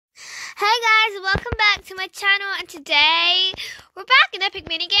Hey guys, welcome back to my channel, and today we're back in Epic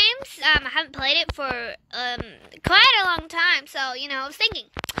Minigames. I haven't played it for quite a long time, so I was thinking,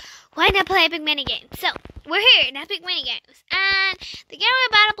 why not play Epic Minigames? So we're here in Epic Minigames, and the game we're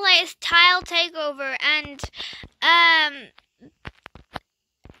about to play is Tile Takeover, and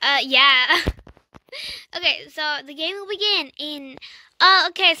yeah. Okay, so the game will begin in.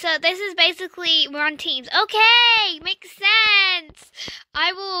 Okay, so this is basically, we're on teams. Okay, makes sense.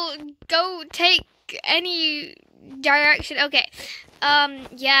 I will go take any direction. Okay,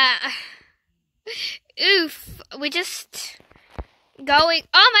 yeah. Oof, we just going.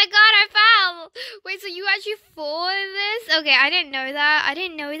 Oh my god, I fell. Wait, so you actually fall in this? Okay, I didn't know that. I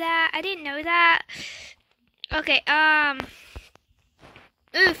didn't know that. Okay,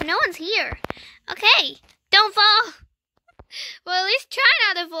 oof, no one's here. Okay, don't fall. Well, at least try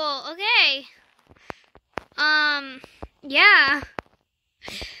not to fall. Okay. Yeah.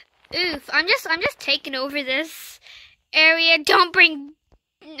 Oof. I'm just taking over this area. Don't bring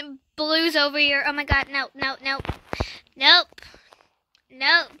blues over here. Oh my god. Nope.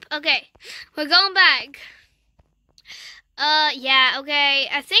 Okay. We're going back. Yeah. Okay.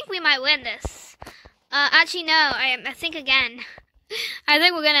 I think we might win this. Actually, no. I think again. I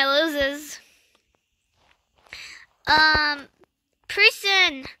think we're gonna lose this.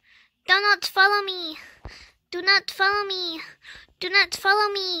 Person, do not follow me. Do not follow me. Do not follow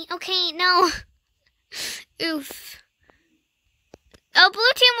me. Okay, no. Oof. Oh,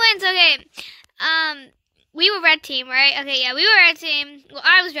 blue team wins. Okay. We were red team, right? Okay, yeah, we were red team. Well,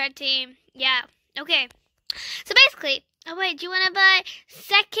 I was red team. Yeah. Okay. So basically, oh wait, do you want to buy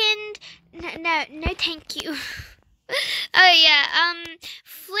second? No, thank you. Oh yeah.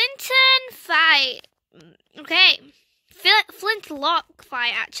 Flinton fight. Okay. Flintlock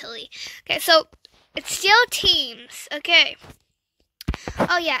fight, actually. Okay, so it's still teams. Okay.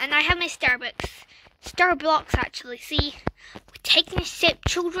 Oh yeah, and I have my Starbucks actually. See, we're taking a sip,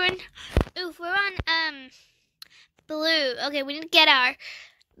 children. Oof, we're on blue. Okay, we need to get our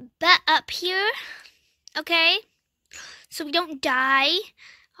butt up here. Okay, so we don't die.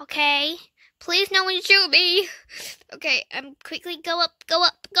 Okay, please, no one shoot me. Okay, quickly go up.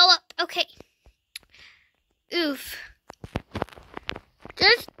 Okay. Oof.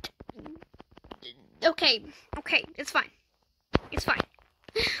 Just okay, it's fine.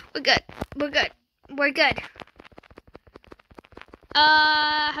 We're good.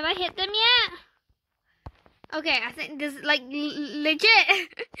 Have I hit them yet? Okay, I think this is like legit.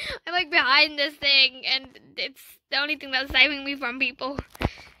 I'm like behind this thing, and it's the only thing that's saving me from people.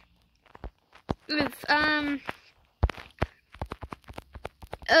 Oof, I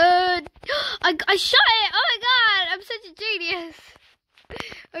shot it! Oh my god, I'm such a genius.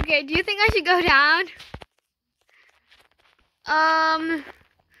 Okay, do you think I should go down? I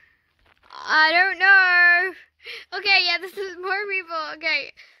don't know. Okay, yeah, this is more people.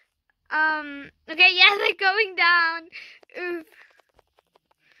 Okay. Okay, yeah, they're going down. Oof.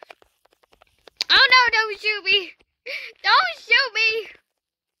 Oh no, don't shoot me. Don't shoot me.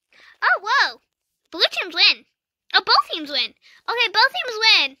 Oh, whoa. Blue teams win. Oh, both teams win. Okay, both teams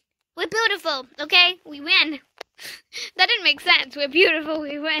win. We're beautiful, okay? We win. That didn't make sense. We're beautiful,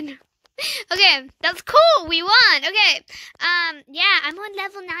 we win. Okay, that's cool. We won. Okay. Yeah, I'm on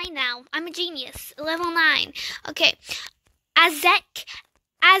level 9 now. I'm a genius. Level 9. Okay. Aztec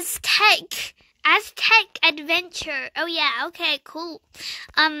Adventure. Oh yeah, okay, cool.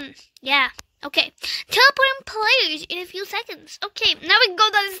 Yeah. Okay. Teleporting players in a few seconds. Okay, now we can go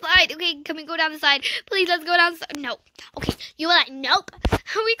down the slide. Okay, can we go down the slide? Please, let's go down the slide. No. Okay, you were like, nope.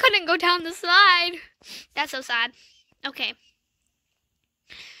 We couldn't go down the slide. That's so sad. Okay.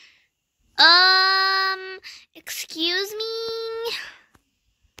 Excuse me?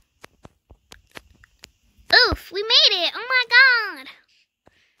 Oof, we made it. Oh my god.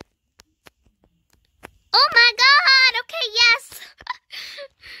 Oh my god. Okay, yes.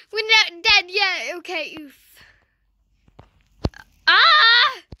 We're not dead yet. Okay, oof.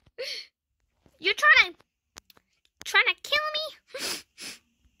 Ah! You're trying to kill me?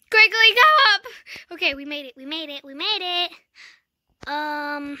 Quickly go up. Okay, we made it.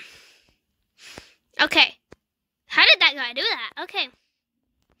 Okay. How did that guy do that? Okay.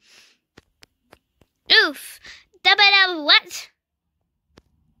 Oof. What?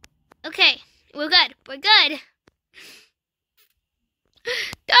 Okay, we're good.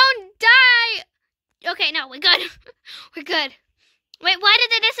 Don't die! Okay, no, we're good. We're good. Wait, why did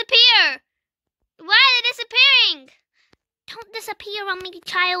they disappear? Why are they disappearing? Don't disappear on me,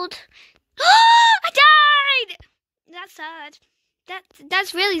 child. I died! That's sad.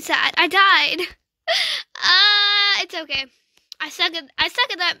 That's really sad. I died. It's okay. I suck at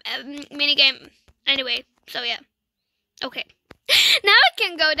that mini game. Anyway, so yeah. Okay. Now I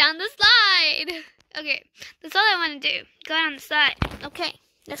can go down the slide. Okay, that's all I want to do. Go down the slide. Okay,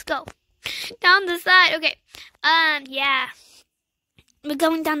 let's go. Down the slide. Okay. Yeah. We're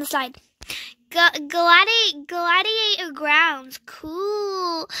going down the slide. Gladiator grounds.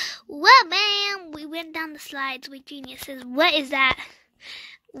 Cool. What, man? We went down the slides. We geniuses. What is that?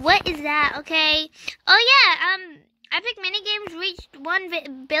 What is that? Okay. Oh, yeah. Epic Minigames reached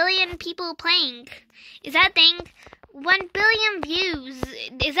 1 billion people playing. Is that a thing? 1 billion views.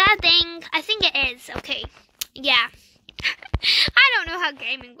 Is that a thing? I think it is. Okay. Yeah. I don't know how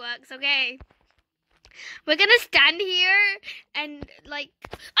gaming works, okay? We're gonna stand here and like,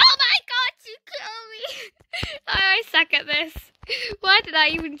 oh my god, you killed me. I suck at this. Why did I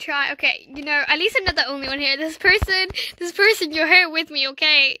even try? Okay, you know, at least I'm not the only one here. This person, you're here with me,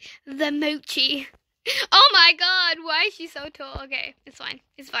 okay? The Mochi. Oh my god, why is she so tall? Okay, it's fine.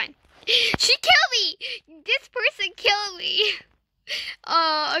 It's fine. She killed me! This person killed me.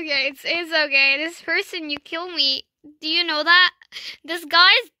 Oh, okay, it's okay. This person, you killed me. Do you know that? This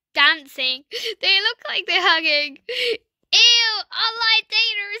guy's dancing. They look like they're hugging. Ew, online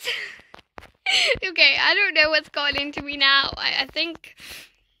daters. Okay, I don't know what's going into me now. I think,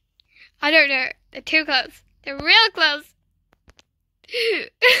 I don't know. They're too close. They're real close.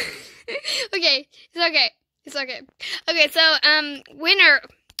 Okay, it's okay. It's okay. Okay, so, winner.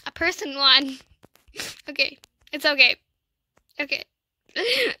 A person won. Okay, it's okay. Okay.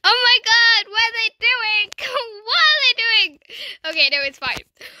 Oh my god, what are they doing? What are they doing? Okay, no, it's fine.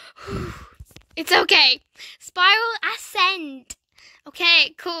 It's okay. Spiral ascent.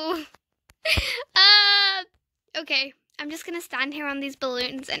 Okay, cool. Okay, I'm just gonna stand here on these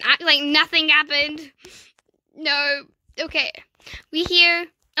balloons and act like nothing happened. No, okay. We here.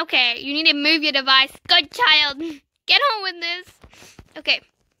 Okay, you need to move your device. Good child. Get on with this. Okay.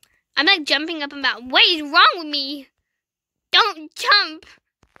 I'm like jumping up and down. What is wrong with me? Don't jump.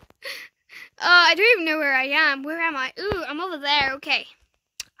 I don't even know where I am. Where am I? Ooh, I'm over there. Okay.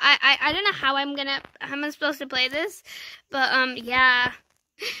 I don't know how I'm supposed to play this, but yeah.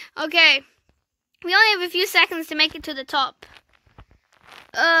 Okay. We only have a few seconds to make it to the top.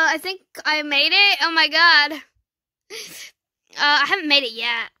 I think I made it. Oh my god. I haven't made it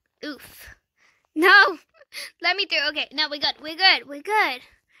yet. Oof. No. Let me through. Okay. No, we're good. We're good. We're good.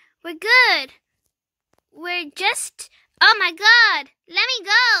 We're good. We're just... Oh my god. Let me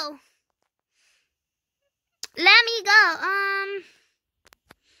go. Let me go.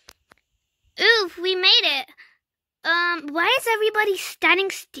 Oof, we made it. Why is everybody standing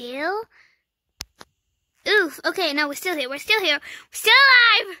still? Oof, okay, no, we're still here. We're still here. We're still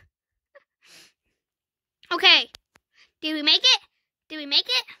alive. Okay. Did we make it? Did we make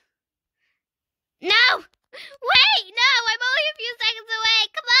it? No. Wait, no, I'm only a few seconds away.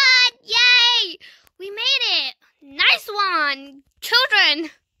 Come on. Yay. We made it. Nice one.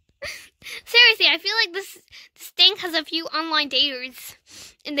 Children. Seriously, I feel like this thing has a few online daters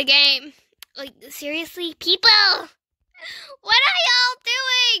in the game. Like, seriously? People! What are y'all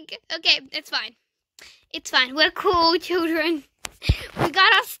doing? Okay, it's fine. It's fine. We're cool, children. We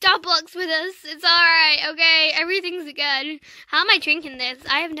got our Starbucks with us. It's alright, okay? Everything's good. How am I drinking this?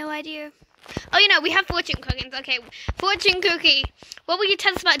 I have no idea. Oh, you know, we have fortune cookies. Okay, fortune cookie. What will you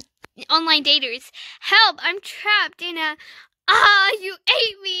tell us about online daters? Help, I'm trapped in a... Ah, you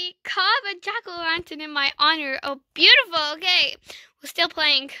ate me. Carve a jack-o'-lantern in my honor. Oh, beautiful. Okay, we're still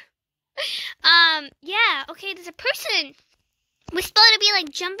playing. Yeah, okay, there's a person. We're supposed to be, like,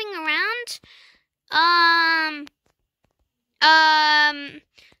 jumping around.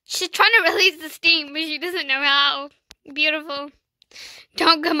 She's trying to release the steam, but she doesn't know how. Beautiful.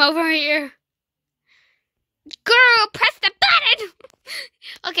 Don't come over here. Girl, press the button!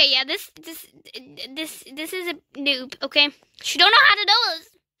 Okay, yeah, this is a noob, okay? She don't know how to do this.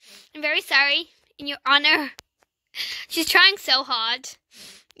 I'm very sorry, in your honor. She's trying so hard.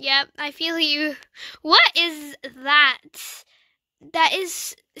 Yep, I feel you. What is that? That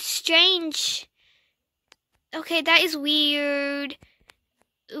is strange. Okay, that is weird.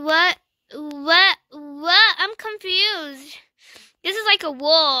 What? I'm confused. This is like a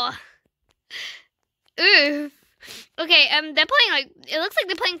wall. Ooh. Okay, they're playing like, it looks like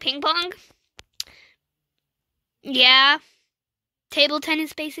they're playing ping pong. Yeah. Table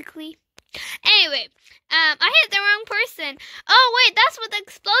tennis, basically. Anyway, I hit the wrong person. Oh, wait, that's what the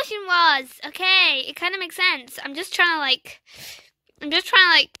explosion was. Okay, it kind of makes sense. I'm just trying to,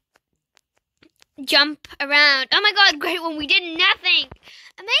 jump around. Oh my god, great one. We did nothing.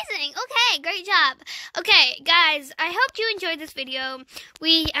 Amazing. Okay, great job. Okay, guys, I hope you enjoyed this video.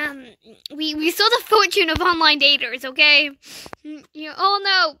 We saw the fortune of online daters, okay? Oh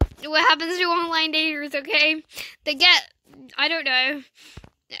no, what happens to online daters, okay? They get, I don't know.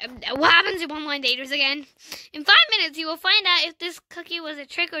 What happens to online daters again? In 5 minutes, you will find out if this cookie was a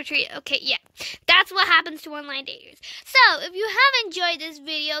trick or treat. Okay, yeah. That's what happens to online daters. So, if you have enjoyed this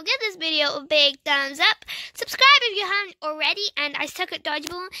video, give this video a big thumbs up. Subscribe if you haven't already. And I suck at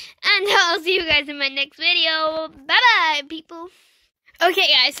dodgeball. And I'll see you guys in my next video. Bye-bye, people. Okay,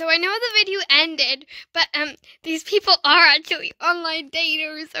 guys, so I know the video ended, but these people are actually online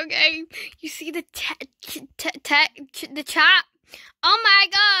daters, okay? You see the chat? Oh my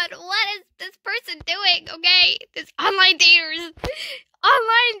god, what is this person doing, okay? This online daters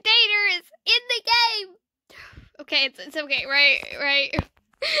in the game. Okay, it's okay, right?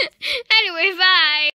 Anyway, bye.